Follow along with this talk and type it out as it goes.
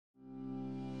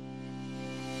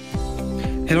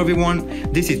Hello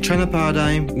everyone, this is China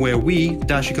Paradigm, where we,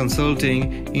 Dashi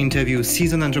Consulting, interview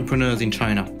seasoned entrepreneurs in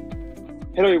China.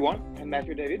 Hello everyone, I'm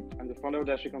Matthieu David. I'm the founder of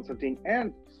Dashi Consulting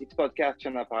and its podcast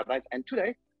China Paradigm. And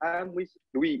today I'm with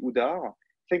Louis Houdart.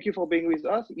 Thank you for being with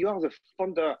us. You are the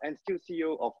founder and still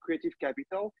CEO of Creative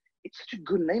Capital. It's such a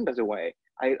good name, by the way.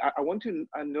 I want to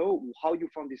know how you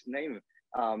found this name.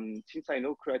 Since I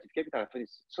know Creative Capital, I think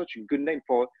it's such a good name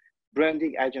for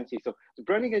branding agency. So the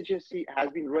branding agency has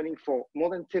been running for more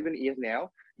than 7 years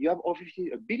now. You have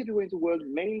offices a bit everywhere in the world,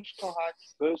 mainly in Shanghai,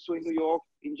 but also in New York,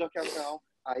 in Jakarta.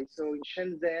 I saw in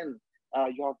Shenzhen.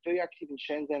 You are very active in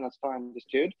Shenzhen, as far as I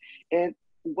understood. And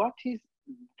what is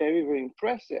very, very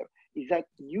impressive is that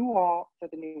you are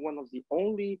certainly one of the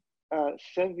only foreign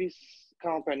service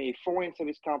company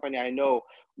I know,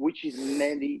 which is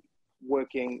mainly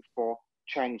working for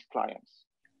Chinese clients.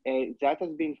 And that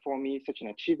has been for me such an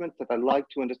achievement that I'd like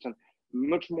to understand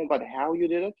much more about how you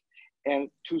did it. And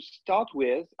to start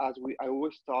with, I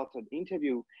always start an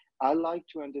interview, I like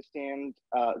to understand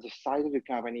the size of the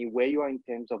company, where you are in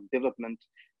terms of development.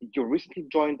 You recently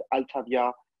joined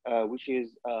Altavia, which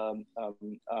is operational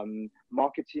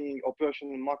marketing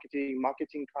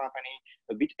company,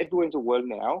 a bit everywhere in the world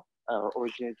now,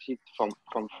 originated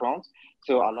from France.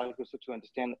 So I'd like also to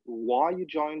understand why you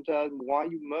joined them, why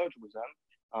you merged with them,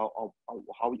 or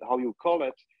how you call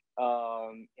it,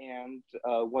 and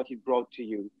what it brought to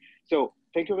you. So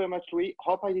thank you very much, Louis.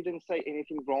 Hope I didn't say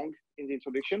anything wrong in the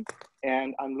introduction,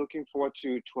 and I'm looking forward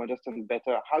to understand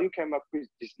better how you came up with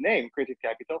this name, Creative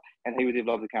Capital, and how you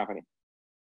developed the company.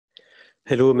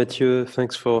 Hello, Matthieu.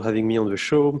 Thanks for having me on the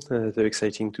show. Very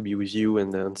exciting to be with you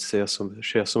and share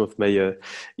some of my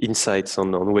insights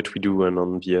on what we do and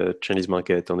on the Chinese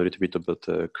market and a little bit about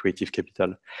Creative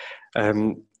Capital.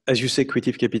 As you say,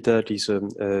 Creative Capital is a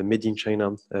made in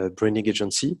China branding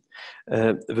agency.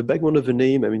 The background of the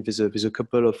name, I mean, there's a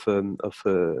couple of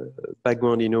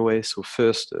background in a way. So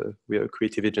first, we are a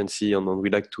creative agency, and we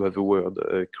like to have a word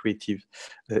creative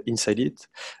inside it.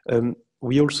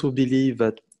 We also believe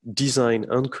that design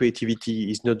and creativity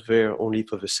is not there only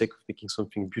for the sake of making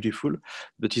something beautiful,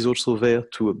 but is also there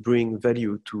to bring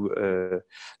value to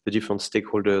the different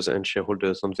stakeholders and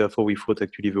shareholders. And therefore, we thought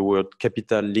actually the word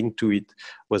capital linked to it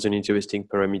was an interesting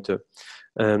parameter.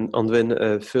 And then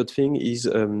third thing is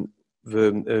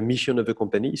the mission of the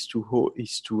company is to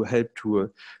help to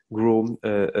grow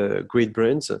great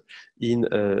brands in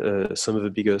some of the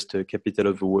biggest capital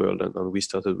of the world. And we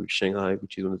started with Shanghai,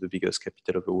 which is one of the biggest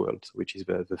capital of the world, which is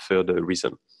the third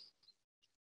reason.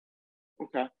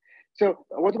 Okay. So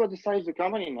what about the size of the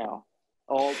company now?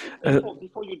 Or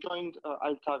before you joined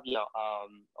Altavia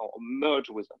or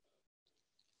merged with them?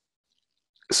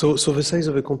 So the size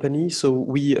of the company, so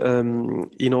we,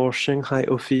 in our Shanghai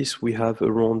office, we have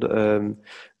around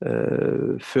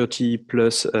 30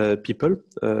 plus people.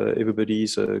 Everybody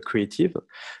is creative.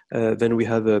 Then we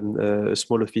have a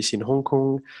small office in Hong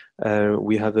Kong.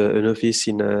 We have an office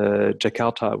in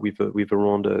Jakarta with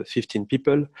around 15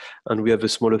 people. And we have a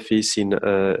small office in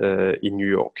New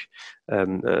York.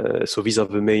 So these are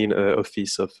the main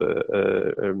office of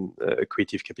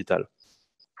Creative Capital.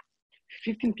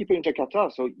 15 people in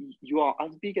Jakarta, so you are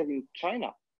as big as in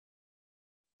China.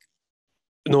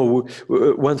 No,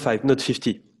 15, not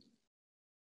 50.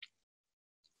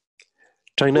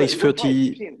 China is 30.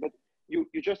 15, but you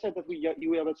just said that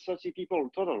you have 30 people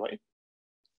total, right?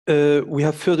 We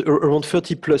have around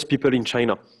 30 plus people in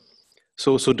China.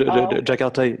 So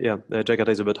Jakarta, Jakarta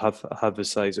is about half the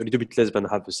size, a little bit less than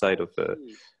half the size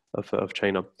of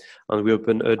China. And we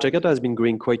opened, Jakarta has been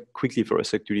growing quite quickly for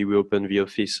us actually. We opened the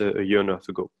office a year and a half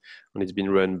ago, and it's been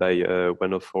run by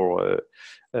one of our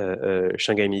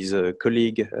Shanghainese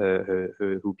colleague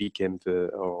who became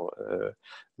our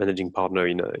managing partner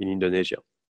in Indonesia.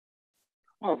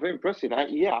 Oh, very impressive. I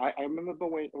remember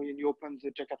when you opened the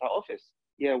Jakarta office.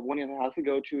 1.5 years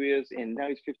ago, 2 years, and now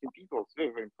it's 15 people. It's very,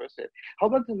 very impressive. How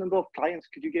about the number of clients?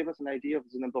 Could you give us an idea of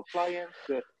the number of clients,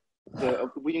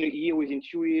 within a year, within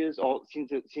 2 years, or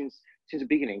since the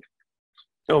beginning?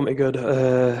 Oh my God.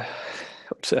 I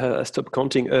stopped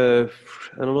counting. I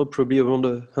don't know, probably around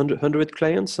 100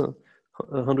 clients,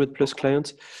 100 plus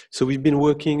clients. So we've been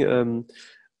working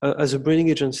as a branding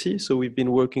agency, so we've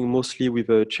been working mostly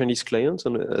with Chinese clients,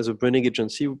 and as a branding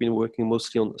agency, we've been working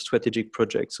mostly on strategic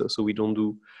projects. So we don't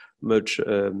do much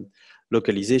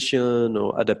localization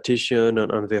or adaptation,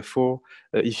 and therefore,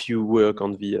 if you work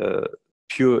on the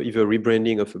pure either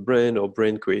rebranding of a brand or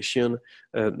brand creation.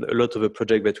 A lot of the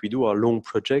projects that we do are long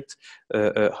projects.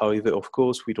 However, of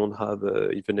course, we don't have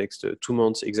in the next 2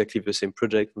 months exactly the same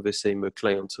project with the same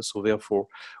clients. So therefore,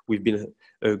 we've been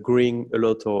growing a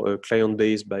lot our client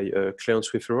base by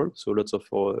clients referral. So lots of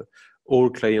our all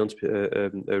clients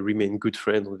remain good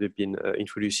friends. They've been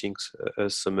introducing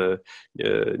us some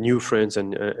new friends and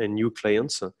new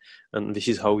clients, and this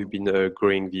is how we've been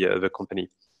growing the company.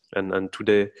 And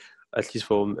today, at least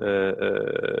for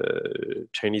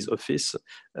Chinese office,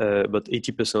 about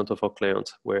 80% of our clients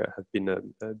have been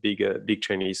big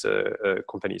Chinese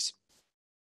companies.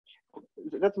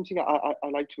 That's something I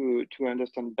like to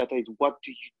understand better is what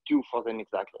do you do for them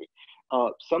exactly?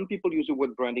 Some people use the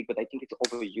word branding, but I think it's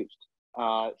overused.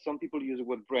 Some people use the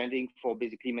word branding for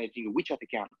basically managing a WeChat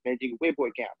account, managing a Weibo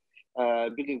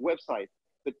account, building websites.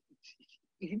 But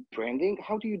is it branding?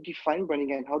 How do you define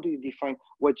branding and how do you define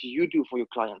what you do for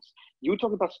your clients? You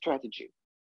talk about strategy.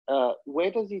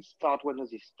 Where does it start? Where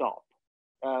does it stop?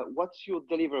 What's your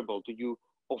deliverable? Do you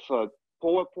offer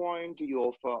PowerPoint? Do you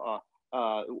offer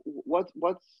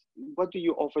what do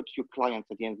you offer to your clients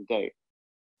at the end of the day?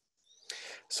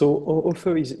 So our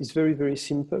offer is very, very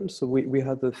simple. So we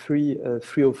have a free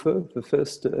offer. The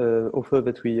first offer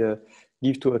that we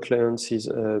give to our clients is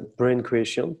brand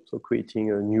creation, so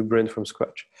creating a new brand from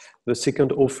scratch. The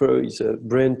second offer is a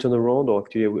brand turnaround, or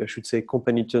actually I should say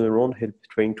company turnaround,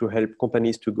 trying to help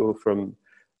companies to go from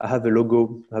I have a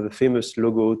logo, I have a famous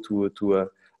logo to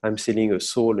I'm selling a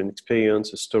soul, an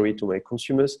experience, a story to my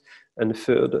consumers. And the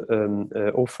third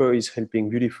offer is helping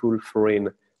beautiful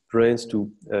foreign brands to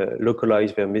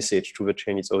localize their message to the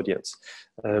Chinese audience.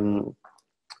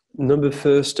 Number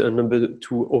first and number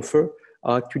two offer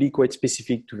are actually quite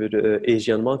specific to the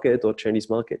Asian market or Chinese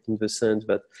market, in the sense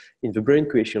that in the brand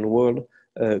creation world,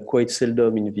 quite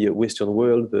seldom in the Western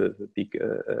world, the big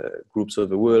groups of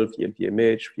the world, the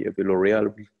LVMH, the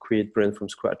L'Oreal, will create brand from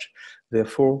scratch.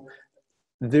 Therefore,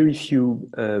 very few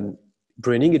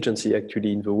branding agency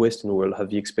actually in the Western world have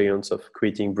the experience of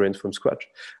creating brands from scratch.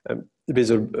 There's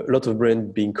a lot of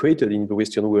brands being created in the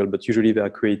Western world, but usually they are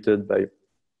created by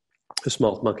a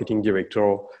smart marketing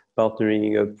director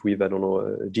partnering up with, I don't know,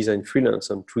 a design freelance,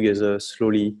 and together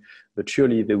slowly but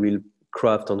surely they will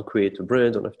craft and create a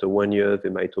brand, and after 1 year they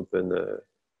might open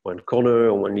one corner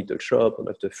or one little shop, and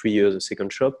after 3 years a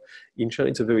second shop. In China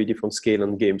it's a very different scale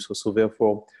and game, so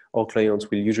therefore our clients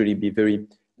will usually be very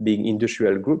big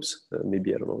industrial groups,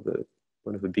 maybe, I don't know,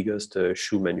 one of the biggest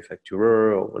shoe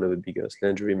manufacturer or one of the biggest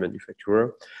lingerie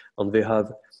manufacturer, and they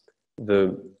have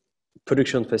the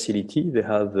production facility, they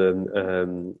have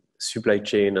supply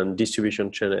chain and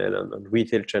distribution channel and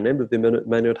retail channel, but they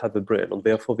might not have a brand, and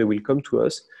therefore they will come to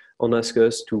us and ask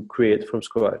us to create from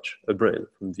scratch a brand,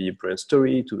 from the brand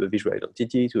story to the visual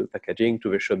identity to the packaging to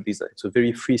the shop design. So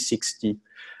very 360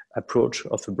 approach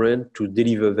of a brand to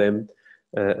deliver them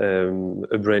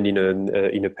a brand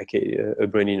in a package, a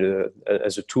brand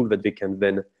as a tool that they can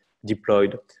then deploy,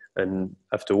 and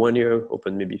after 1 year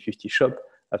open maybe 50 shop,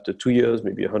 after 2 years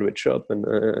maybe 100 shop,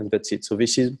 and that's it. So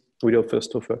this is with our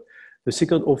first offer. The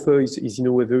second offer is in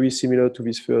a way very similar to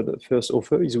this first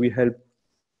offer. Is we help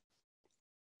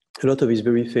a lot of these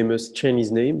very famous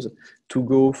Chinese names to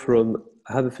go from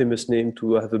have a famous name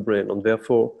to have a brand, and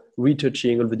therefore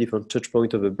retouching all the different touch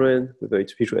points of a brand, whether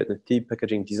it's visual identity,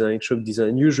 packaging design, shop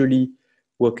design, usually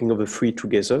working over three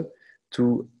together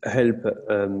to help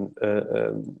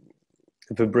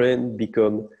the brand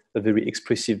become a very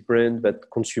expressive brand that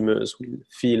consumers will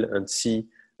feel and see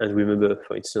and remember.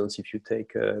 For instance, if you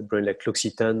take a brand like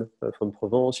L'Occitane from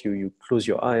Provence, you close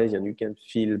your eyes and you can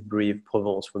feel, breathe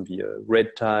Provence, from the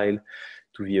red tile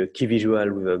to the key visual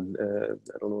with I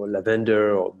don't know,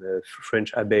 lavender or the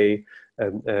French abbey.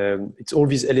 It's all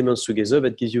these elements together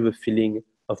that gives you a feeling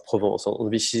of Provence.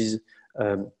 And this is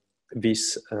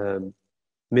this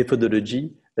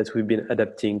methodology that we've been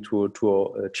adapting to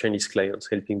our Chinese clients,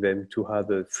 helping them to have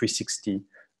a 360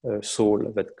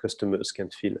 soul that customers can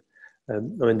feel.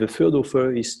 And the third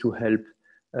offer is to help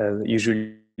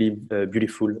usually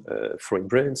beautiful foreign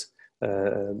brands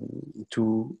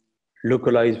to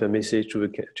localize the message to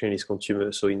the Chinese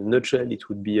consumer. So in a nutshell, it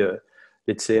would be,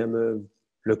 let's say I'm a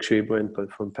luxury brand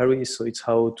from Paris, so it's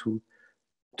how to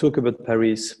talk about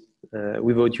Paris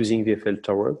without using the Eiffel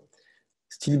Tower,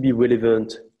 still be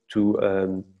relevant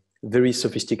to very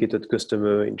sophisticated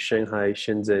customer in Shanghai,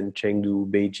 Shenzhen, Chengdu,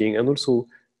 Beijing, and also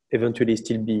eventually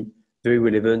still be very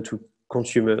relevant to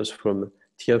consumers from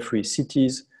tier 3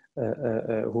 cities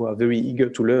who are very eager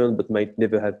to learn but might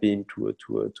never have been to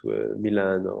a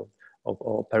Milan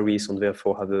or Paris, and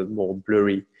therefore have a more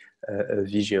blurry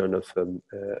vision of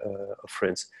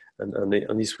France, and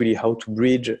it's really how to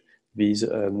bridge these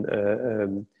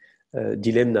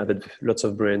dilemma that lots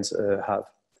of brands have.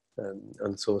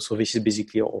 And so this is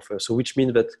basically our offer. So which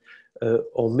means that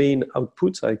our main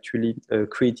outputs are actually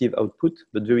creative output,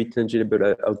 but very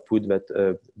tangible output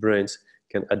that brands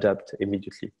can adapt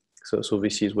immediately. So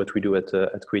this is what we do at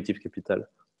Creative Capital.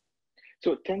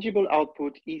 So tangible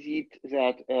output, is it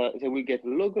that they will get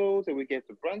logos, they will get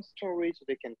the brand story, so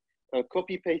they can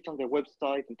copy paste on their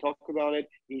website and talk about it?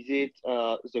 Is it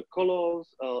the colors?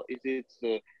 Is it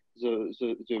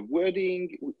the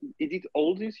wording? Is it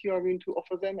all this you are going to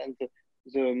offer them, and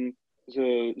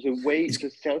the way the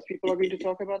salespeople are going to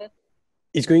talk about it?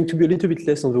 It's going to be a little bit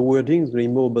less on the wording, it's going to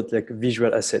be more about like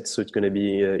visual assets. So it's going to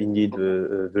be indeed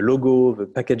the logo, the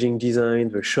packaging design,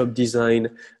 the shop design,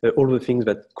 all the things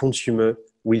that consumer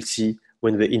will see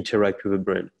when they interact with a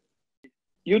brand.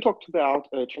 You talked about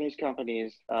Chinese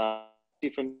companies,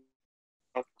 different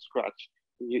scratch.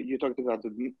 You talked about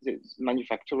the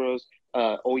manufacturers,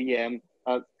 OEM.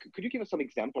 Could you give us some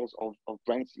examples of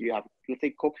brands you have, let's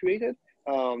say, co-created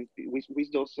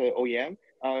with those OEM?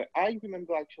 I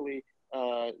remember actually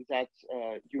that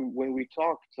when we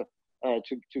talked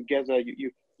together,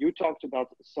 you talked about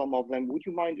some of them. Would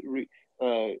you mind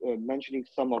mentioning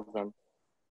some of them?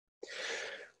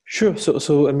 Sure.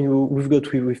 So I mean,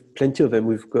 we've plenty of them.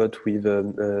 We've got with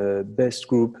Best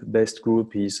Group. Best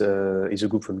Group is a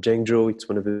group from Zhengzhou. It's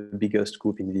one of the biggest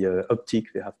group in the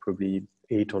optic. They have probably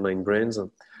 8 or 9 brands,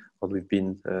 and we've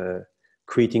been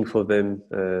creating for them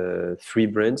 3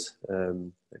 brands.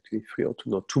 Actually 3 or 2,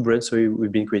 no, 2 brands. So we've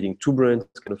been creating 2 brands,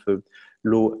 kind of a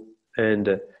low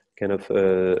end, kind of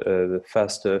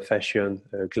fast fashion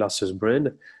glasses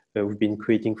brand. We've been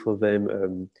creating for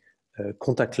them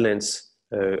contact lens.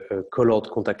 Colored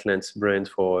contact lens brand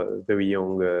for very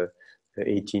young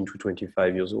 18 to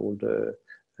 25 years old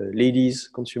ladies,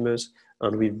 consumers,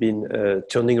 and we've been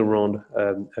turning around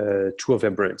 2 of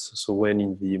their brands. So one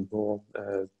in the more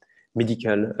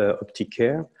medical optic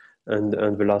care, and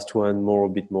the last one a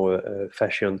bit more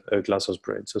fashion glasses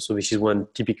brand. So this is one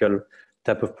typical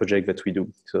type of project that we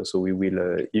do. So we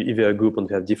will, if they're a group and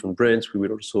they have different brands,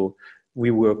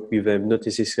 we work with them, not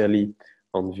necessarily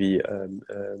on the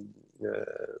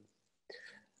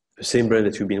same brand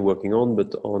that we've been working on,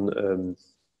 but on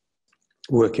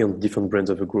working on different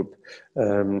brands of the group.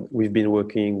 We've been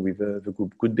working with the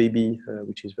group Good Baby,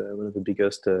 which is one of the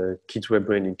biggest kidswear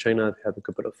brand in China. They have a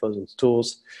couple of thousand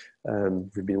stores.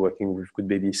 We've been working with Good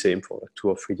Baby, same for 2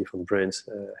 or 3 different brands,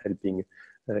 helping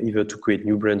either to create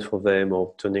new brands for them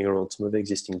or turning around some of the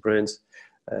existing brands.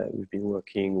 We've been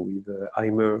working with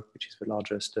Eimer, which is the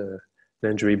largest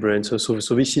lingerie brand. So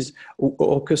this is,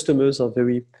 our customers are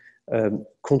very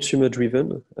consumer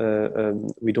driven.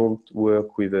 We don't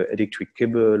work with electric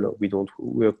cable, or we don't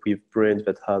work with brands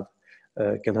that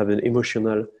can have an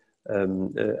emotional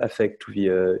effect to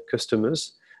the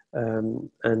customers. And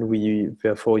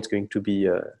therefore it's going to be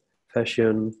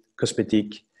fashion,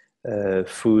 cosmetic,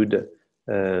 food,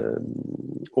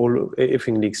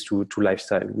 everything links to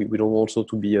lifestyle. We don't also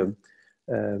to be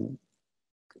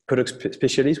product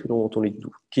specialists. We don't want only to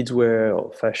do kids wear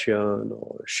or fashion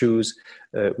or shoes.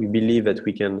 We believe that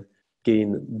we can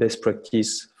gain best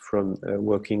practice from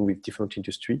working with different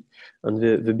industry. And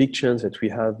the big chance that we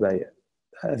have by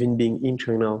having been in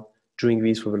China doing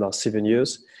this for the last 7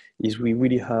 years is we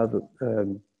really have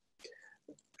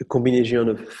a combination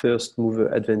of first mover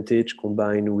advantage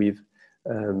combined with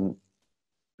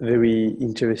very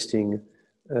interesting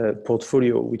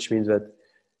portfolio, which means that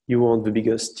you want the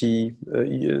biggest tea.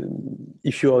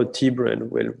 If you are a tea brand,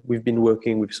 well, we've been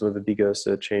working with some of the biggest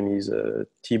Chinese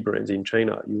tea brands in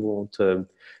China. You want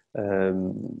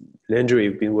lingerie,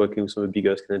 we've been working with some of the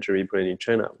biggest lingerie brands in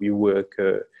China. We work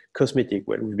cosmetic,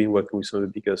 well, we've been working with some of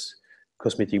the biggest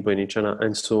cosmetic brands in China,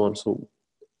 and so on. So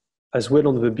as well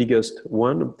on the biggest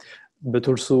one, but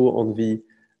also on the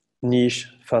niche,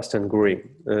 fast and growing.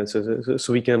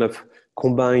 So we kind of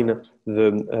combine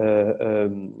the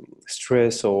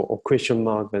stress or question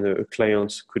mark that a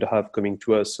client could have coming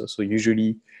to us. So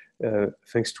usually,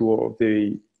 thanks to our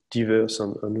very diverse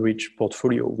and rich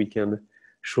portfolio, we can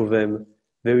show them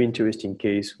very interesting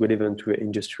case, relevant to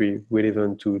industry,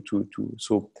 relevant to.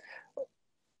 So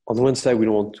on one side, we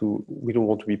don't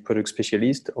want to be product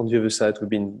specialist. On the other side, we've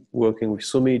been working with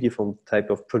so many different type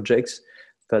of projects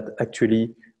that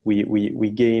actually we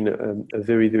gain a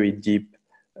very, very deep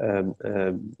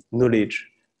knowledge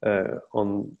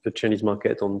on the Chinese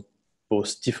market, on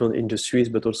both different industries,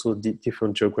 but also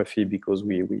different geography, because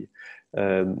we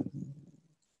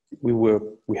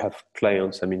have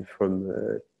clients, I mean, from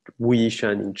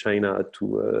Wuishan in China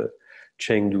to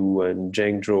Chengdu and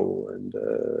Zhengzhou and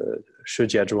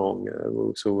Shijiazhuang.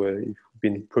 We've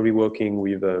been probably working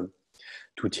with to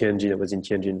Tianjin. I was in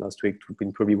Tianjin last week. We've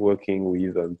been probably working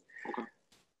with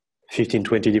 15,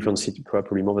 20 different cities,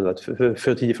 probably more than that,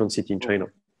 30 different cities in China.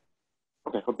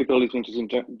 Okay, for people listening to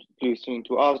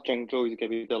us, Zhengzhou is the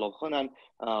capital of Henan.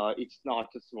 It's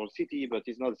not a small city, but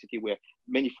it's not a city where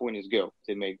many foreigners go.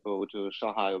 They may go to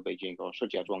Shanghai or Beijing, or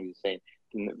Shijiazhuang is the same,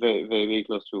 very, very, very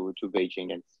close to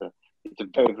Beijing. And it's a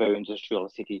very, very industrial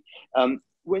city.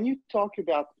 When you talk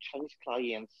about Chinese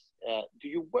clients, do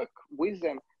you work with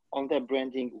them on their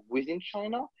branding within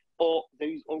China, or there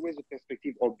is always a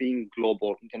perspective of being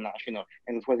global, international,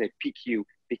 and that's why they pick you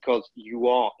because you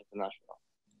are international?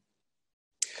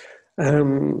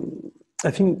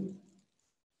 I think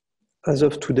as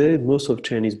of today, most of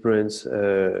Chinese brands'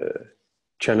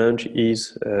 challenge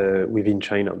is within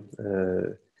China.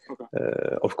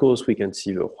 Of course, we can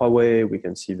see the Huawei, we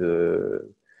can see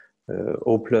the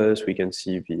O+, we can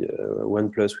see the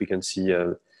OnePlus, we can see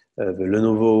the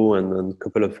Lenovo and a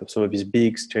couple of some of these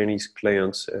big Chinese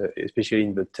clients, especially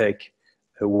in the tech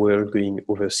world going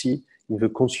overseas. In the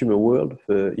consumer world,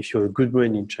 if you're a good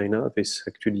brand in China, there's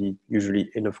actually usually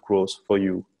enough growth for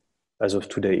you as of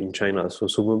today in China.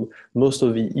 So most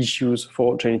of the issues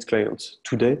for Chinese clients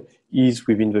today is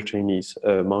within the Chinese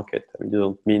market. I mean, it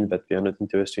doesn't mean that they are not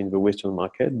interested in the Western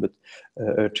market, but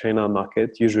China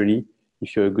market, usually,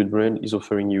 if you're a good brand, is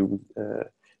offering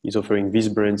these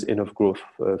brands enough growth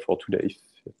for today,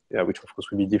 which of course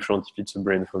will be different if it's a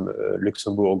brand from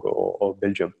Luxembourg or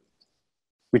Belgium.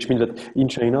 Which means that in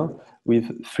China,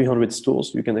 with 300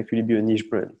 stores, you can actually be a niche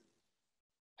brand.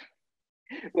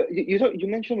 Well, you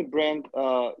mentioned a brand,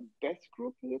 Best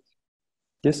Group, is it?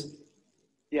 Yes.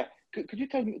 Yeah. Could you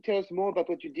tell us more about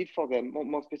what you did for them,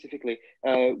 more specifically?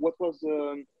 What was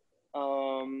the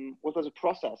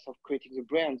process of creating the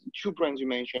brands? 2 brands you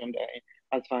mentioned,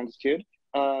 as I understood.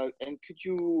 And could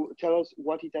you tell us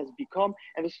what it has become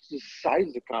and also the size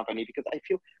of the company? Because I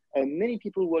feel many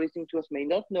people who are listening to us may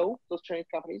not know those Chinese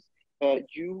companies.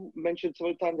 You mentioned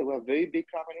several times they were very big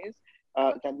companies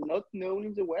that are not known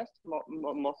in the West,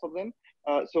 most of them.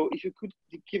 So if you could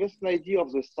give us an idea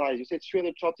of the size. You said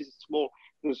 300 shops is a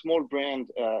small brand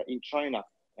in China,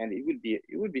 and it would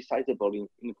be sizable in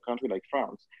a country like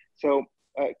France. So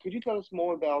could you tell us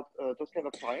more about those kind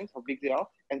of clients, how big they are,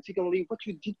 and secondly, what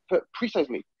you did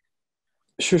precisely?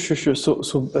 Sure.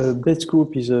 So Best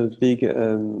Group is a big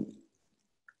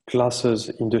glasses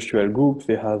industrial group.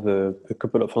 They have a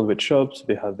couple of 100 shops.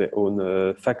 They have their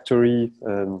own factory.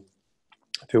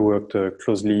 They worked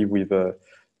closely with.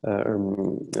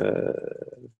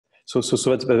 So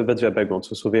that's their background.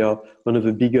 So they are one of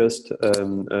the biggest.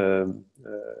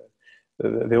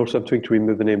 They also, I'm trying to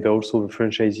remember the name. They're also the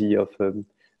franchisee of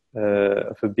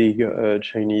a big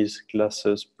Chinese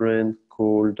glasses brand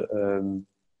called.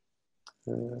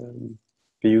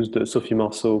 They used Sophie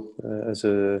Marceau as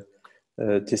a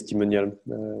testimonial.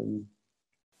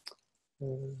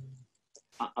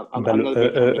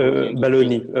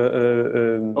 Balloni,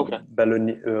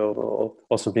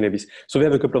 or something like this. So we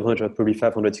have a couple of hundred, probably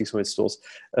 500, 600 stores.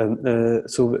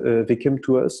 So they came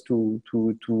to us to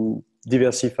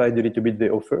diversify a little bit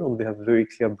their offer, and they have a very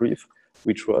clear brief,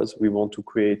 which was we want to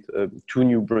create 2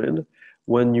 new brands.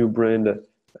 One new brand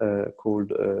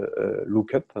called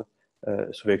Lookup.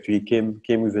 So they actually came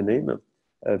with a name.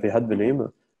 They had the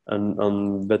name.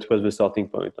 And that was the starting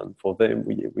point. And for them,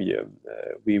 we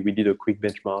did a quick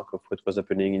benchmark of what was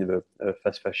happening in the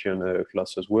fast fashion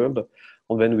glasses world.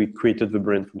 And then we created the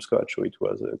brand from scratch. So it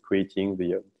was creating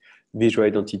the visual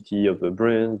identity of the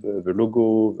brand, the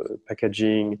logo, the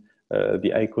packaging,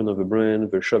 the icon of the brand,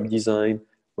 the shop design,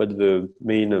 what the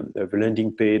main the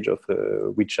landing page of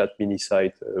the WeChat mini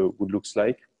site would look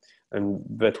like. And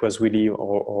that was really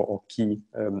our key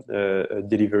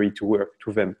delivery to work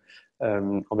to them.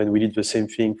 And then we did the same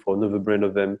thing for another brand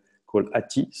of them called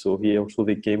Ati. So here also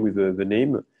they came with the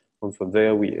name. And from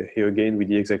there, here again, we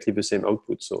did exactly the same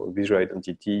output. So visual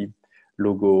identity,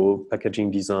 logo, packaging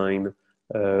design,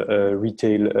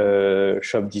 retail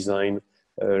shop design,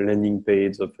 landing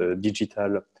page of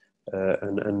digital.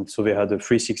 And so they had a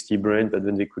 360 brand that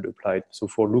then they could apply it. So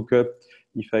for Lookup,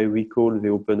 if I recall, they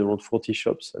opened around 40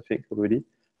 shops, I think, already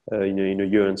in a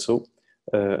year and so.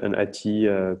 And Ati,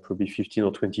 probably 15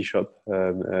 or 20 shops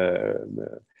as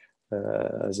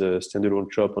a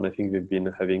standalone shop. And I think they've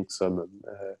been having some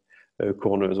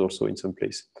corners also in some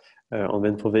place. And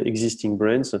then for the existing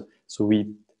brands, so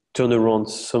we turn around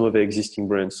some of the existing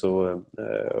brands. So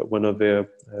one of their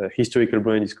historical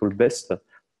brands is called Best,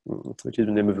 which is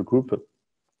the name of a group,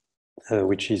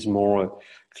 which is more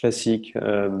classic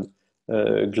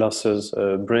glasses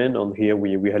brand. And here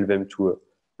we help them to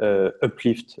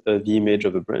uplift the image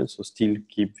of a brand, so still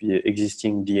keep the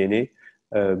existing DNA,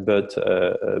 but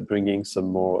bringing some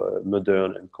more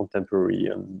modern and contemporary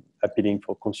and appealing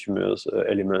for consumers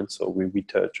elements. So we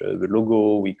touch the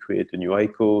logo, we create a new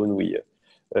icon, we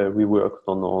work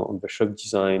on the shop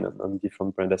design and on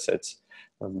different brand assets.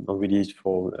 And we did it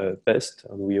for Best,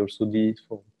 and we also did it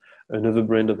for another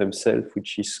brand of themselves,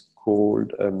 which is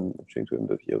called, I'm trying to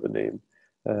remember the other name.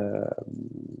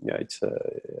 Yeah,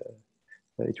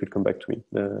 it will come back to me.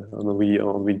 And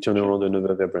we turn around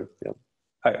another brand. Yeah.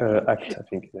 Act, I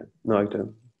think. Yeah. No, Act.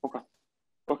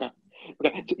 Okay.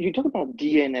 So you talk about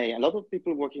DNA. A lot of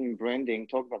people working in branding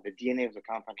talk about the DNA of the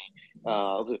company,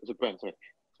 of the brand. Sorry.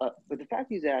 But the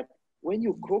fact is that when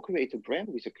you co-create a brand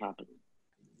with a company,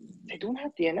 they don't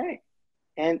have DNA.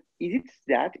 And is it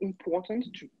that important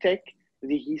to take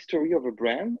the history of a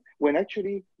brand when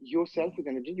actually yourself with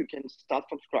energy, you can start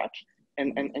from scratch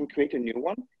and create a new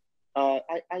one?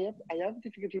 I have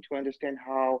difficulty to understand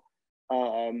how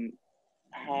a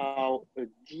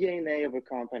DNA of a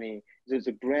company,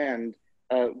 the brand,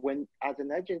 when as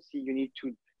an agency, you need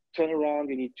to turn around,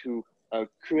 you need to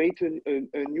create a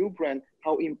new brand,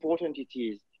 how important it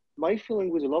is. My feeling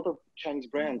with a lot of Chinese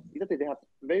brands is that they have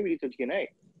very little DNA.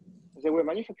 They were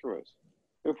manufacturers.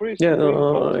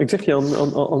 Exactly.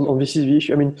 On this is the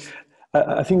issue. I mean,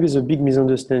 I think there's a big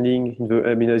misunderstanding.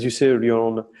 I mean, as you said earlier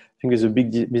on, I think there's a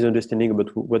big misunderstanding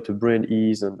about what a brand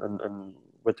is and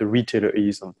what a retailer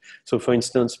is. And so, for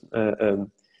instance,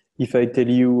 if I tell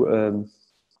you,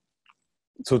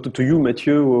 so to you,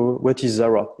 Matthieu, what is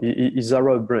Zara? Is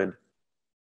Zara a brand?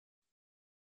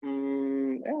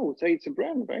 I would say it's a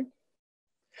brand, right?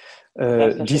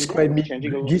 Describe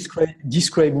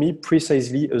me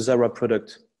precisely a Zara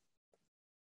product.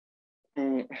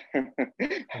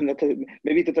 Not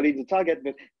maybe totally the target,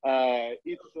 but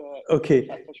it's okay.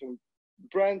 a fashion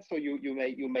brand. So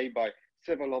you may buy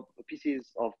several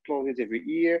pieces of clothes every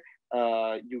year.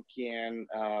 You can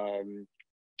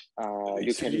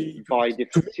buy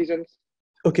different seasons.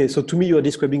 Okay, so to me, you are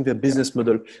describing their business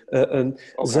model. Okay.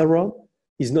 Zara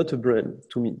is not a brand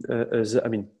to me. I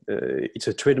mean, it's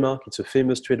a trademark. It's a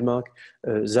famous trademark.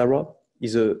 Zara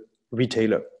is a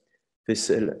retailer.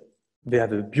 They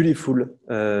have a beautiful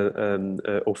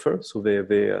offer. So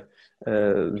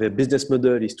their business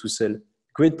model is to sell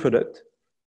great product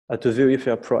at a very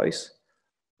fair price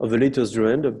of the latest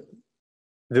brand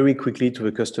very quickly to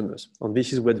the customers. And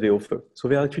this is what they offer. So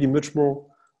they're actually much more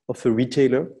of a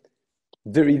retailer,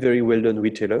 very, very well done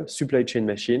retailer, supply chain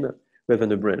machine, rather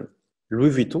than a brand. Louis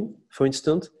Vuitton, for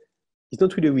instance, is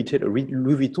not really a retailer.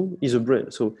 Louis Vuitton is a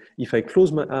brand. So if I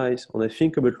close my eyes and I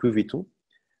think about Louis Vuitton,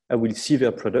 I will see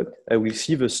their product. I will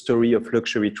see the story of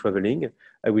luxury traveling.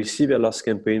 I will see their last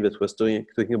campaign that was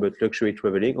talking about luxury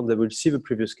traveling. And I will see the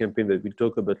previous campaign that will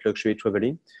talk about luxury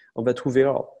traveling. And that's who they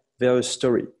are. They are a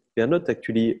story. They are not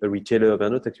actually a retailer. They are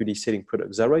not actually selling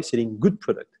products. Zara is selling good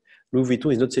product. Louis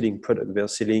Vuitton is not selling product. They are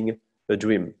selling a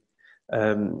dream.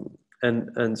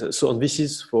 So this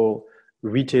is for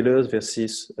retailers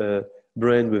versus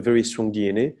brand with very strong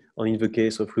DNA. And in the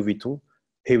case of Louis Vuitton,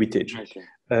 heritage.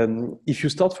 If you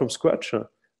start from scratch,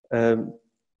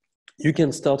 you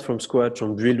can start from scratch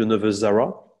and build another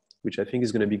Zara, which I think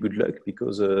is going to be good luck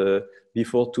because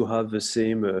before to have the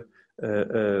same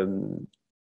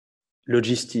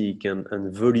logistic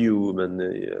and volume, and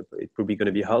it's probably going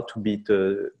to be hard to beat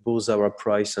both Zara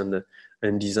price and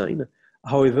design.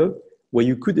 However, where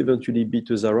you could eventually beat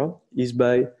a Zara is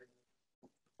by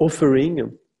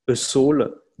offering a soul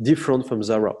different from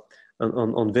Zara.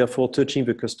 And therefore touching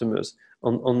the customers.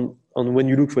 And when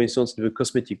you look, for instance, in the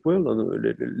cosmetic world,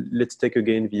 let's take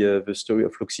again the story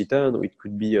of L'Occitane, or it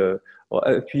could be,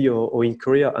 or in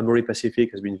Korea, Amore Pacific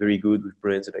has been very good with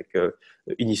brands like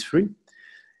InnisFree.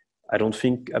 I don't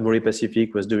think Amore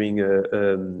Pacific was doing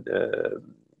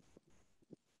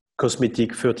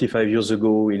cosmetic 35 years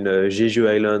ago in Jeju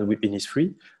Island with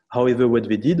InnisFree. However, what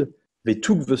they did, they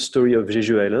took the story of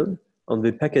Jeju Island and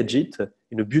they package it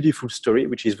in a beautiful story,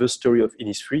 which is the story of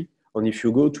InnisFree. And if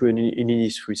you go to an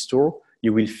InnisFree store,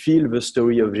 you will feel the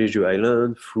story of Jeju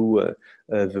Island through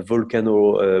the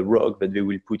volcano rock that they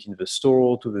will put in the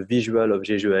store, to the visual of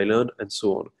Jeju Island, and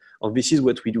so on. And this is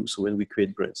what we do. So when we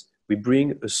create brands, we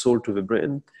bring a soul to the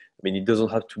brand. I mean, it doesn't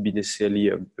have to be necessarily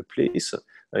a place.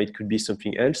 It could be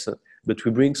something else. But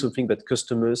we bring something that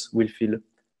customers will feel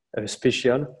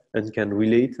special and can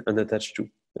relate and attach to.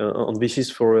 And this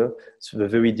is for the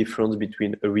very difference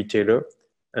between a retailer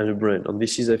and a brand. And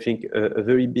this is, I think, a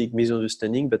very big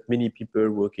misunderstanding that many people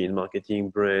working in marketing,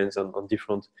 brands, and on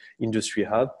different industry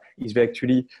have, is they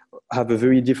actually have a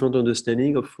very different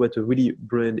understanding of what a really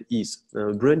brand is.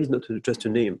 Brand is not just a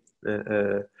name.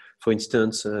 For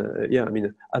instance,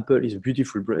 Apple is a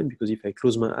beautiful brand because if I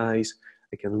close my eyes,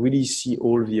 I can really see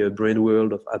all the brand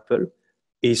world of Apple.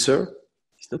 Acer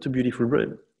is not a beautiful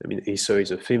brand. I mean, Acer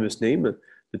is a famous name,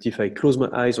 but if I close my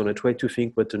eyes and I try to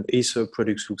think what an Acer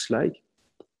product looks like,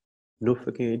 no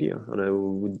fucking idea. And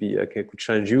I could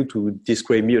challenge you to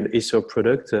describe me an Acer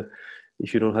product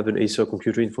if you don't have an Acer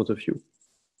computer in front of you.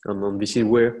 And this is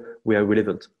where we are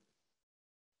relevant.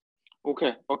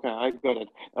 Okay, I got it.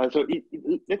 So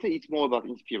let's say it's more about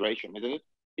inspiration, isn't it?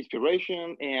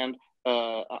 Inspiration and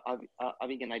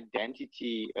having an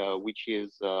identity which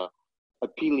is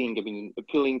appealing. I mean,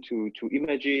 appealing to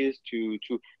images, to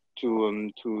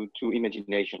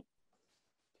imagination.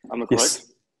 Am I correct?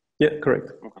 Yes. Yeah,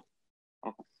 correct. Okay.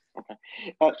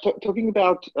 Talking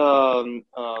about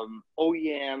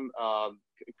OEM,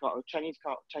 Chinese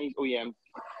OEM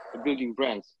building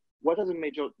brands, what are the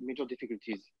major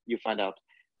difficulties you find out?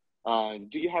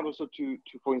 Do you have also to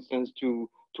for instance, to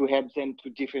help them to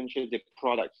differentiate their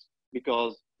products?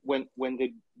 Because when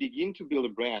they begin to build a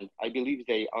brand, I believe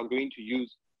they are going to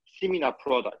use similar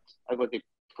products as what they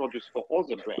produce for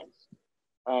other brands.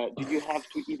 Do you have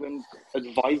to even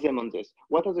advise them on this?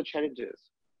 What are the challenges?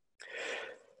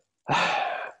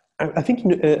 I think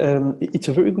it's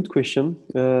a very good question.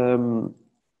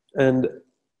 And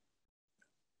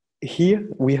here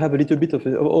we have a little bit of,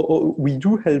 we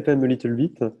do help them a little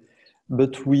bit,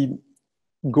 but we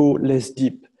go less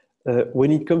deep.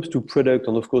 When it comes to product,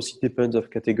 and of course it depends of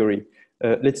category.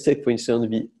 Let's take, for instance,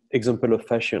 the example of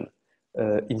fashion.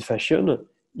 In fashion,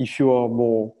 if you are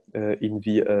more in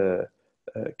the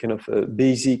kind of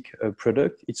basic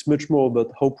product, it's much more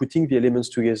about how putting the elements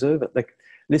together. Like,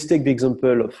 let's take the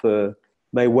example of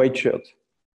my white shirt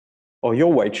or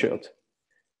your white shirt.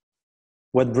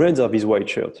 What brands are these white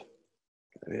shirts?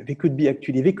 They could be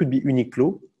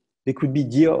Uniqlo, they could be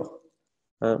Dior.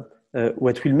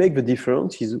 What will make the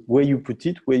difference is where you put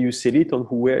it, where you sell it, and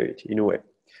who wear it in a way.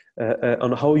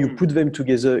 And how you put them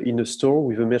together in a store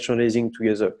with the merchandising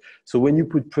together. So when you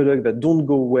put products that don't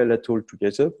go well at all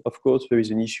together, of course, there is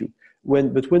an issue.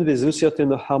 But when there's a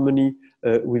certain harmony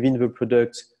within the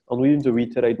products and within the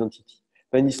retail identity,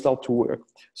 then it starts to work.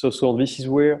 So this is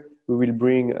where we will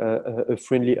bring a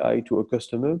friendly eye to a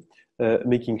customer,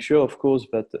 making sure, of course,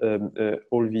 that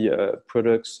all the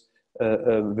products,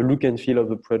 the look and feel of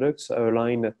the products are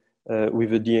aligned with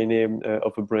the DNA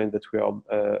of a brand that we are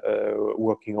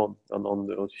working on,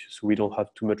 so we don't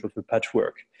have too much of a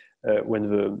patchwork when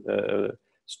the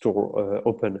store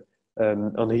open.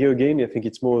 And here again, I think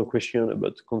it's more a question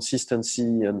about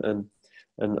consistency and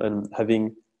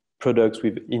having products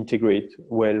with integrate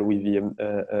well with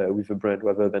the brand,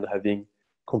 rather than having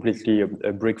completely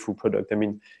a breakthrough product. I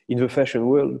mean, in the fashion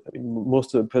world,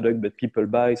 most of the product that people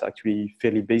buy is actually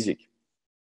fairly basic.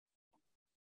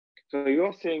 So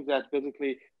you're saying that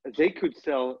basically they could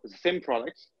sell the same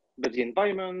products, but the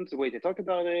environment, the way they talk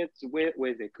about it, the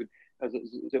way they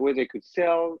could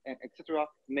sell, etc.,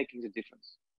 making the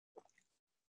difference.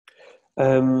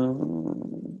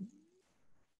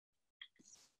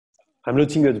 I'm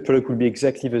not saying that the product will be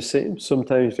exactly the same.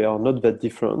 Sometimes they are not that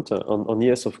different. And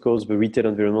yes, of course, the retail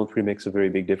environment will make a very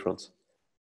big difference.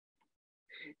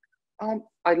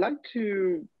 I'd like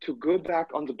to go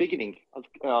back on the beginning of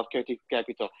Creative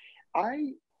Capital.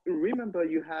 I remember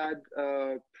you had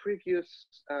a previous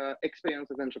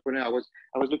experience as an entrepreneur. I was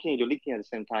looking at your LinkedIn at the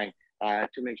same time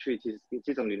to make sure it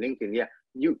is on your LinkedIn. Yeah,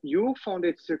 you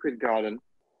founded Secret Garden,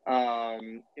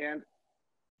 and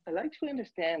I'd like to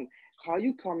understand how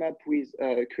you come up with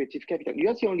Creative Capital. You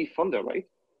are the only founder, right?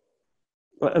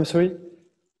 I'm sorry?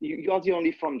 You are the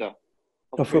only founder.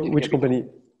 Of which company?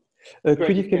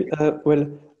 Creative Capital. Well,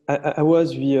 I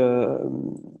was the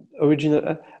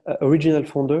original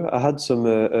founder. I had some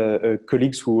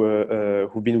colleagues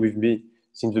who've been with me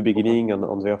since the beginning,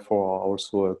 and therefore are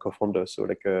also co-founders. So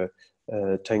like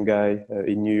Tanguy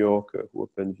in New York, who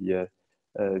opened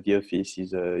the office,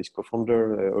 is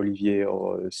co-founder. Olivier,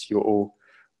 our COO,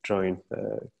 joined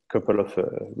a couple of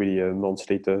really months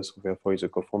later, so therefore he's a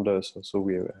co-founder. So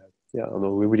we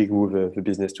really grew the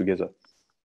business together.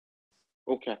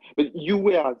 Okay, but you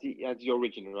were at the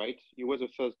origin, right? You were the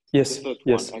first. Yes, the first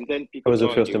yes. one, and then people I was the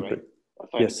joined first you, employee.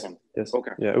 Right? Yes.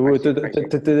 Okay. Yeah,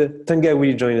 Tanguy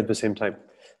we joined at the same time,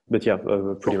 but yeah,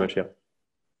 pretty much, yeah.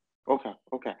 Okay.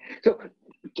 So,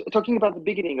 talking about the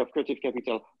beginning of Creative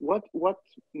Capital, what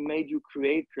made you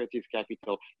create Creative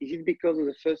Capital? Is it because of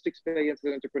the first experience as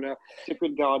an entrepreneur,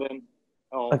 Secret Garden?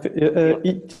 Or, I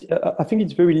think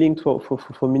it's very linked for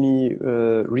many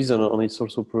reasons, and it's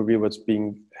also probably what's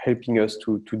been helping us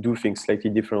to do things slightly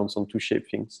different and to shape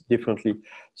things differently.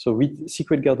 So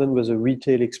Secret Garden was a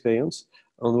retail experience,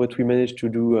 and what we managed to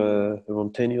do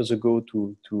around 10 years ago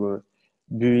to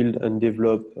build and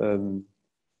develop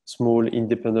small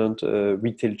independent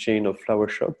retail chain of flower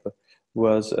shop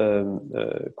was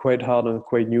quite hard and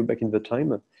quite new back in the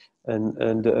time.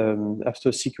 And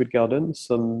after Secret Garden,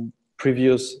 some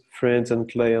previous friends and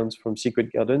clients from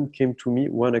Secret Garden came to me.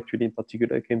 One actually in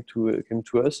particular came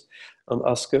to us and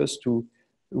asked us to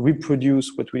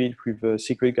reproduce what we did with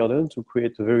Secret Garden to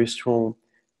create a very strong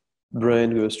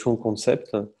brand with a strong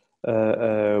concept,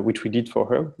 which we did for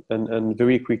her. And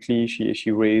very quickly she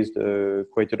raised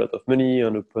quite a lot of money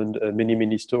and opened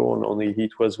many stores. And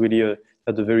it was really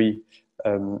had a very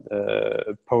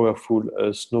powerful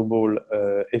snowball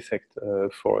effect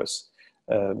for us.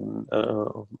 So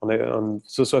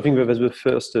I think that was the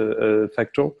first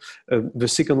factor. The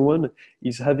second one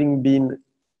is having been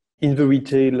in the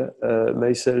retail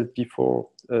myself before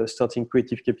starting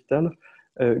Creative Capital,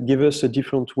 give us a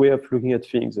different way of looking at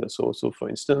things. So for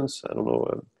instance, I don't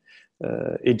know,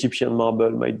 Egyptian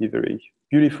marble might be very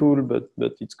beautiful, but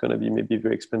it's going to be maybe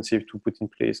very expensive to put in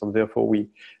place, and therefore we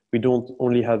don't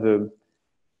only have an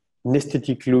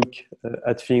aesthetic look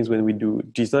at things when we do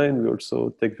design. We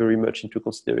also take very much into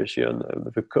consideration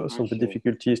the cost and the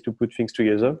difficulties to put things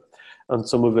together, and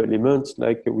some of the elements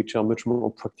like which are much more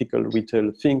practical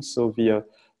retail things. So the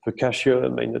cashier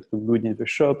might not look good in the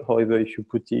shop. However, if you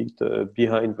put it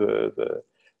behind the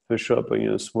shop or in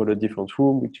a smaller different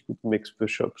room, which makes the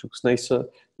shop look nicer,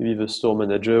 maybe the store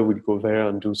manager will go there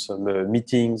and do some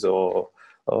meetings or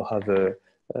have a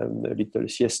little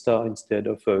siesta instead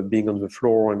of being on the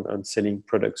floor and selling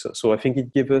products. So I think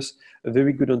it gave us a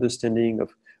very good understanding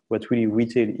of what really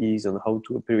retail is and how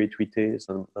to operate retail,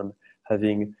 and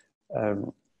having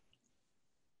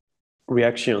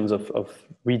reactions of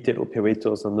retail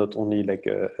operators and not only like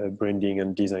branding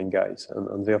and design guys.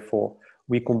 And therefore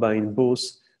we combine both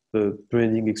the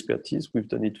branding expertise, we've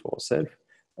done it for ourselves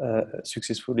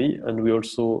successfully, and we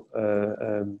also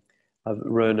have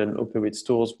run and operate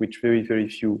stores which very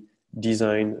few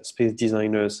space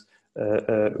designers,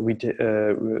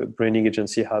 branding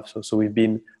agency have. So we've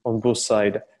been on both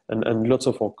sides, and lots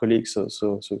of our colleagues.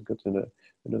 So we've got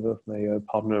another of my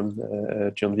partner,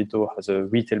 Gian Vito, has a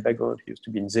retail background. He used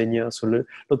to be in Xenia. So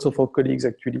lots of our colleagues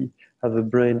actually have a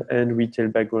brand and retail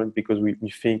background because we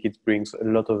think it brings a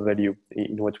lot of value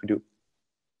in what we do.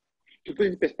 To put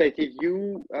in perspective,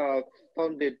 you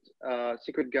founded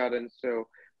Secret Garden, so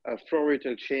a floral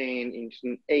retail chain in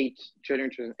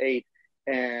January 2008,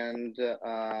 and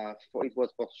it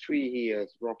was for 3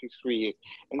 years, roughly 3 years.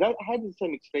 And I had the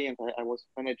same experience. I was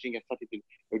managing, I started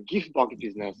a gift bag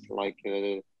business like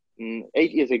 8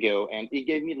 years ago, and it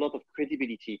gave me a lot of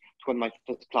credibility to one of my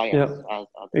first clients. Yeah,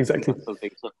 exactly.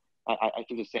 Consulting. So I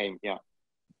feel the same. Yeah.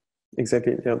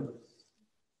 Exactly. Yeah.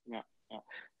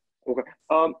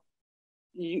 Okay.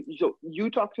 You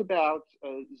talked about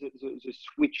the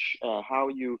switch, how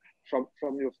you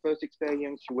from your first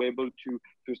experience you were able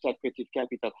to start Creative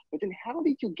Capital, but then how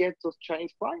did you get those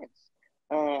Chinese clients?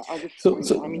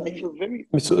 I mean, I feel very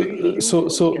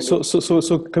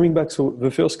so coming back, so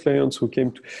the first clients who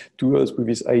came to us with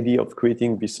this idea of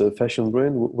creating this fashion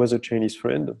brand was a Chinese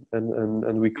friend,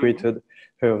 and we created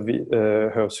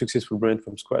her successful brand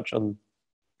from scratch, and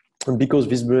because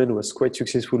this brand was quite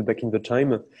successful back in the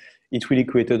time, it really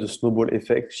created a snowball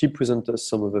effect. She presented us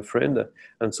some of her friends,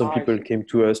 and some people came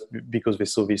to us because they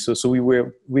saw this. So we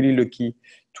were really lucky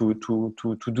to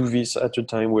do this at a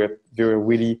time where there were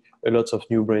really a lot of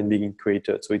new brands being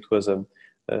created. So it was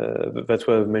that's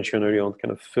what I mentioned earlier on,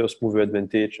 kind of first mover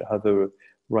advantage, have a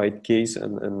right case,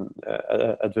 and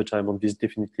at the time, and this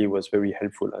definitely was very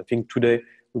helpful. I think today it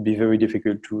would be very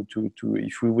difficult to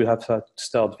if we would have to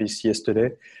start this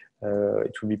yesterday.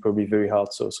 It would be probably very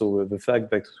hard. So the fact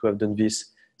that we have done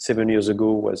this 7 years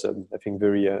ago was, I think,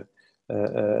 very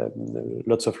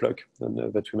lots of luck,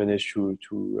 and that we managed to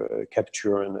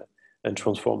capture and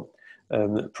transform.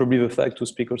 Probably the fact to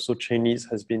speak also Chinese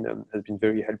has been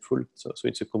very helpful. So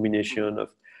it's a combination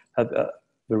of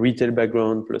the retail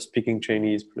background plus speaking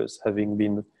Chinese plus having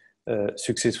been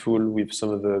successful with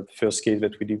some of the first case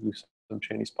that we did with some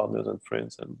Chinese partners and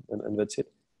friends, and that's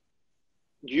it.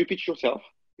 Do you pitch yourself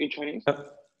in Chinese?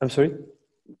 I'm sorry?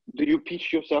 Do you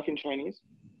pitch yourself in Chinese?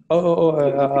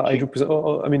 I do present.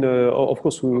 I mean, of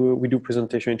course, we do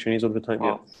presentation in Chinese all the time.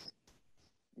 Oh.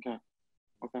 Yeah.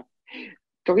 Okay.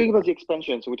 Talking about the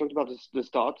expansion, so we talked about the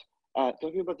start.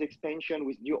 Talking about the expansion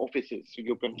with new offices. So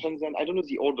you opened Shenzhen. I don't know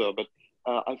the order, but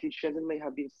I think Shenzhen may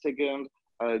have been second,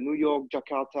 New York,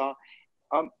 Jakarta.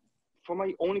 From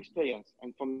my own experience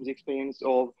and from the experience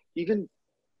of even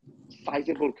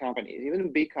sizable companies,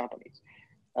 even big companies,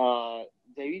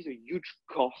 there is a huge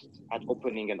cost at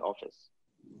opening an office.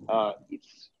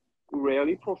 It's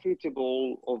rarely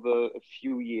profitable over a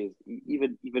few years,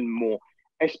 even more,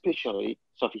 especially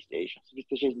Southeast Asia.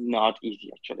 Southeast Asia is not easy,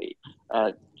 actually.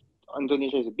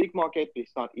 Indonesia is a big market, but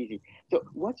it's not easy. So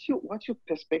what's your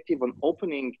perspective on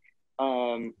opening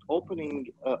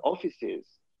offices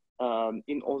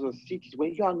in other cities where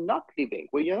you are not living,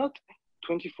 where you're not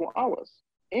 24 hours?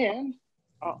 And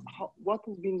what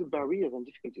has been the barriers and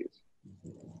difficulties?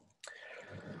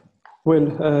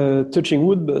 Well, touching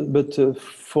wood, but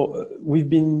we've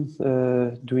been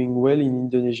doing well in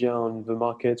Indonesia on the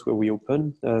markets where we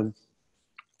open. I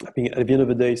think at the end of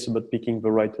the day, it's about picking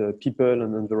the right people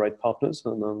and the right partners.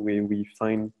 And then we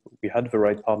had the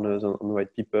right partners and the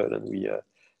right people, and we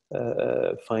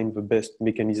find the best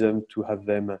mechanism to have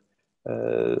them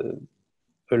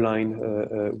align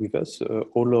with us.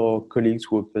 All our colleagues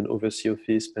who open overseas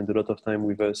office spend a lot of time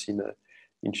with us in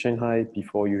Shanghai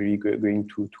before you really going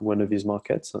to one of these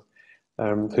markets. So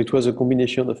it was a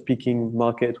combination of picking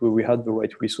market where we had the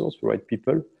right resource, the right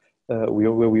people,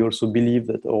 where we also believe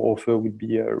that our offer would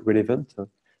be relevant.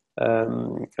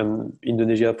 And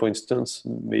Indonesia, for instance,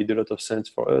 made a lot of sense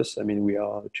for us. I mean, we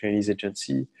are a Chinese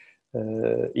agency.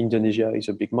 Indonesia is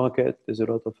a big market. There's a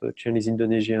lot of Chinese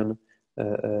Indonesian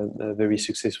very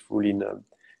successful in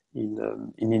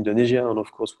Indonesia. And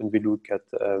of course, when we look at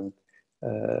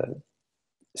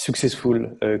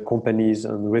successful companies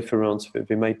and reference,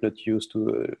 they might not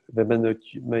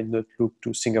look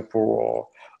to Singapore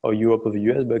or Europe or the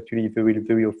US, but actually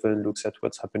very often looks at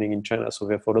what's happening in China. So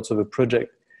therefore, lots of the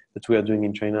projects that we are doing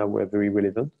in China were very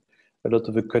relevant. A lot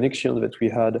of the connections that we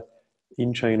had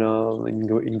in China,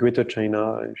 in Greater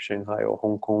China, in Shanghai or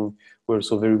Hong Kong, were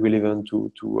also very relevant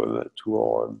to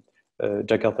our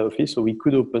Jakarta office. So we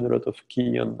could open a lot of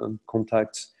key and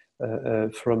contacts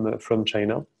from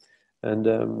China. And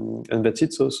that's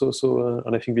it.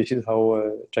 And I think this is how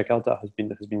Jakarta has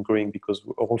been growing, because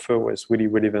our offer was really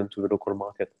relevant to the local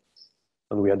market,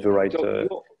 and we had the right.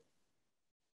 So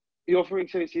you're offering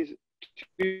services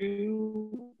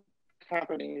to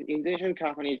companies, Indonesian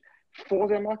companies, for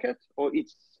their market, or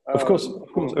it's of course.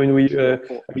 I mean,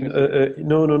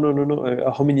 no.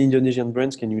 How many Indonesian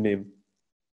brands can you name?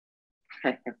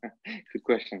 Good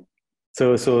question.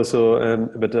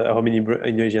 But how many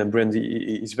Indonesian brands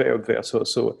is very up there.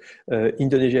 So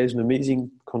Indonesia is an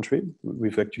amazing country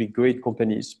with actually great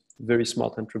companies, very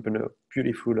smart entrepreneur,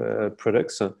 beautiful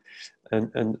products,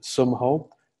 and somehow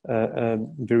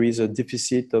there is a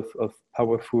deficit of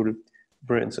powerful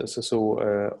brands. So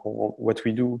what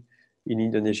we do in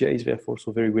Indonesia is therefore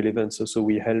also very relevant. So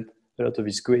we help a lot of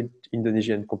these great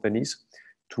Indonesian companies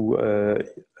to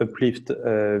uplift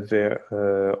their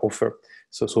offer.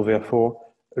 So therefore,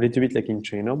 a little bit like in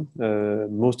China,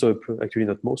 most of actually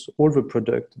not most, all the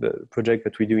project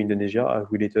that we do in Indonesia are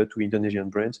related to Indonesian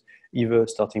brands, either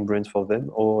starting brands for them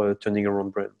or turning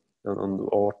around brand. And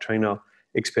our China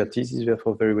expertise is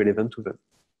therefore very relevant to them.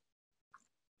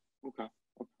 Okay.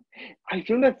 I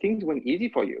feel that things went easy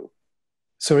for you.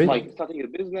 Sorry? Like starting a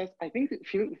business, I think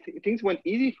things went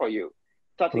easy for you.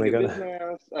 Starting a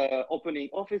business, opening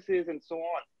offices, and so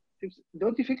on.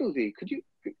 No difficulty.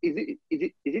 Is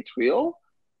it real?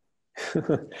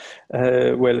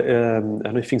 Well,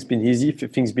 I don't think it's been easy.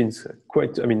 Things been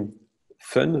quite,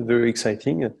 fun, very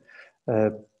exciting.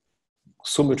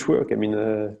 So much work.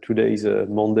 Today is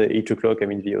Monday, 8 o'clock.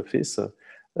 I'm in the office.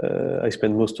 I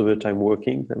spend most of the time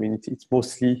working. It's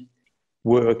mostly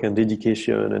work and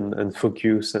dedication and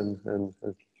focus and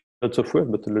lots of work,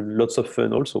 but lots of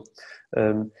fun also.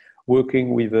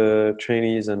 Working with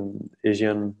Chinese and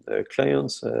Asian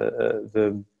clients,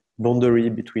 the boundary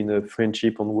between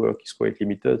friendship and work is quite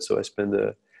limited. So I spend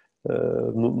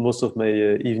most of my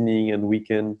evening and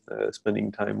weekend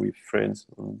spending time with friends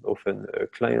and often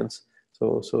clients.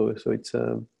 So it's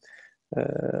I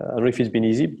don't know if it's been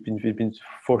easy. It's been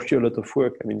for sure a lot of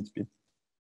work. It's been.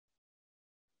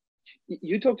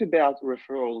 You talked about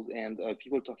referrals and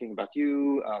people talking about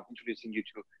you, introducing you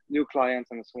to new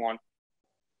clients and so on.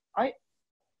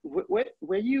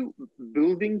 Were you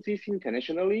building this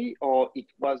intentionally, or it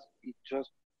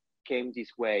just came this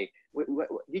way?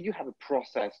 Did you have a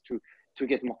process to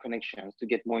get more connections, to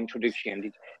get more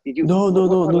introduction? Did you? No.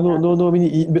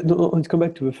 Let's come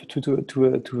back to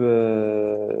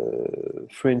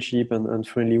friendship and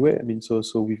friendly way.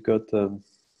 So we've got.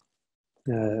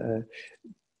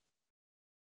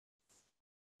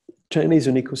 China is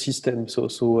an ecosystem. So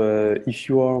if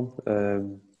you are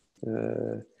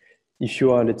if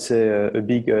you are, let's say, a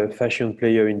big fashion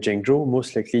player in Zhengzhou,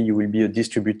 most likely you will be a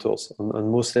distributor,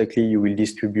 and most likely you will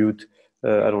distribute,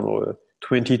 I don't know,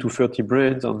 20 to 30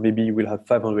 brands, and maybe you will have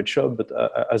 500 shops, but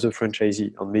as a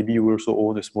franchisee, and maybe you also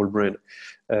own a small brand.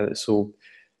 So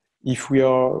if we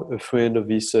are a friend of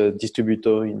this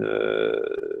distributor in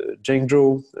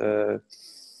Zhengzhou,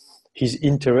 his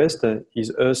interest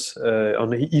is us,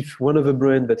 and if one of the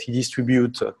brands that he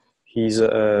distributes is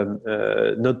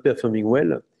not performing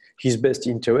well, his best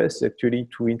interest is actually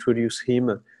to introduce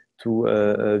him to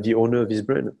the owner of his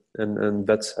brand, and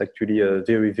that's actually a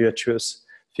very virtuous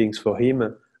thing for him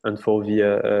and for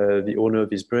the owner of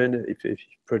his brand if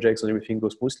projects and everything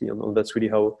goes smoothly, and that's really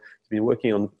how it's been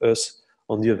working on us.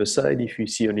 On the other side, if you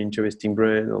see an interesting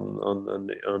brand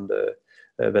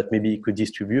that maybe he could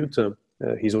distribute,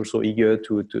 he's also eager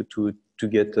to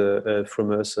get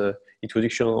from us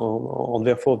introduction, and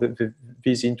therefore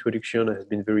this introduction has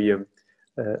been very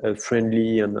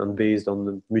friendly and based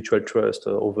on mutual trust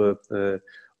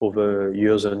over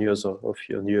years and years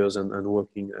and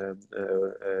working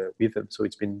with them. So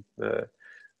it's been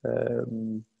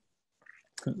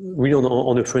really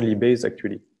on a friendly base,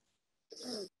 actually.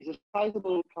 It's a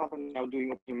sizable company now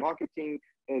doing marketing,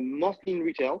 mostly in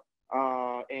retail,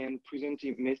 and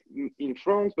presenting in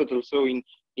France, but also in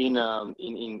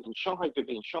Shanghai,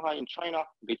 in China,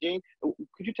 Beijing.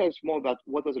 Could you tell us more about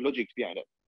what was the logic behind it?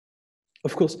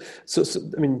 Of course. So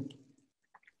I mean,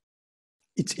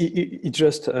 it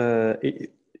just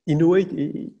in a way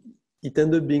it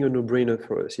ended up being a no-brainer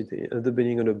for us. It ended up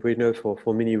being a no-brainer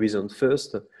for many reasons.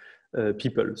 First,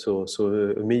 people. So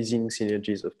amazing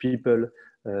synergies of people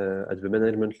at the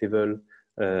management level,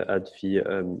 at the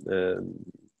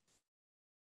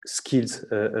skills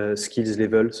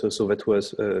level. So that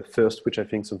was first, which I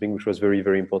think something which was very,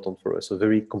 very important for us. So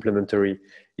very complementary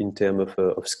in terms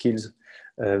of skills.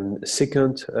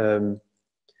 Second,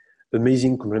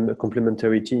 amazing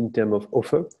complementarity in terms of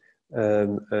offer.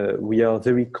 We are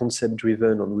very concept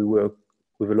driven, and we work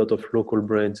with a lot of local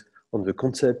brands on the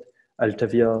concept.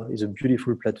 Altavia is a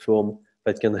beautiful platform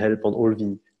that can help on all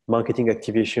the marketing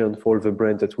activation for all the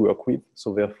brands that we work with.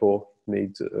 So therefore, it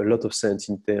made a lot of sense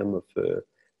in terms of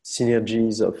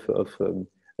synergies of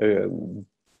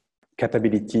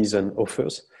capabilities and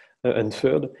offers. And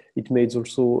third, it made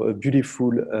also a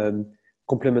beautiful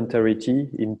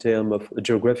complementarity in terms of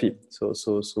geography. So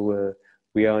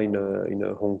we are in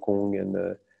Hong Kong and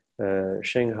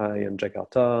Shanghai and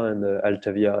Jakarta, and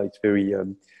Altavia is very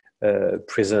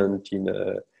present in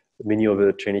many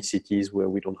other Chinese cities where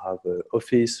we don't have an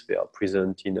office. They are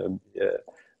present in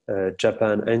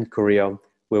Japan and Korea,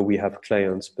 where we have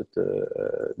clients but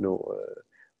no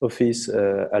office.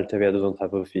 Altavia doesn't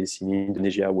have office in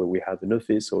Indonesia, where we have an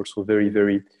office. Also very,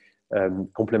 very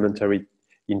complementary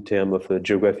in terms of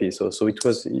geography. So it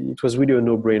was really a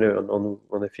no-brainer,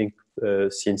 and I think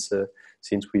since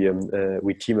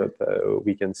we team up,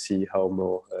 we can see how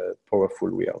more powerful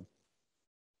we are.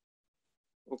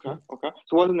 Okay.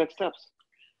 So what are the next steps?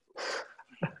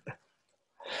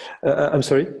 I'm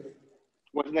sorry?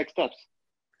 What are the next steps?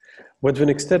 What's the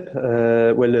next step?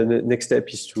 Well, the next step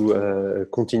is to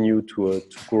continue to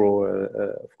grow,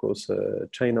 of course,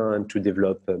 China, and to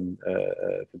develop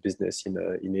the business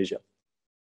in Asia.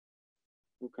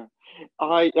 Okay.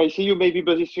 I see you may be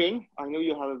busy soon. I know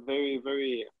you have a very,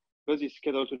 very busy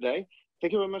schedule today.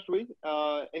 Thank you very much, Louis.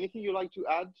 Anything you'd like to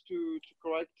add to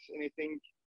correct anything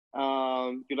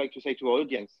you'd like to say to our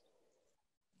audience?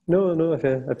 No.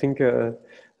 I think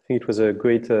it was a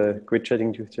great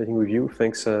chatting with you.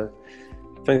 Thanks for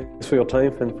your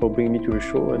time and for bringing me to the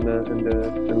show,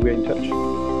 and we're in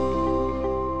touch.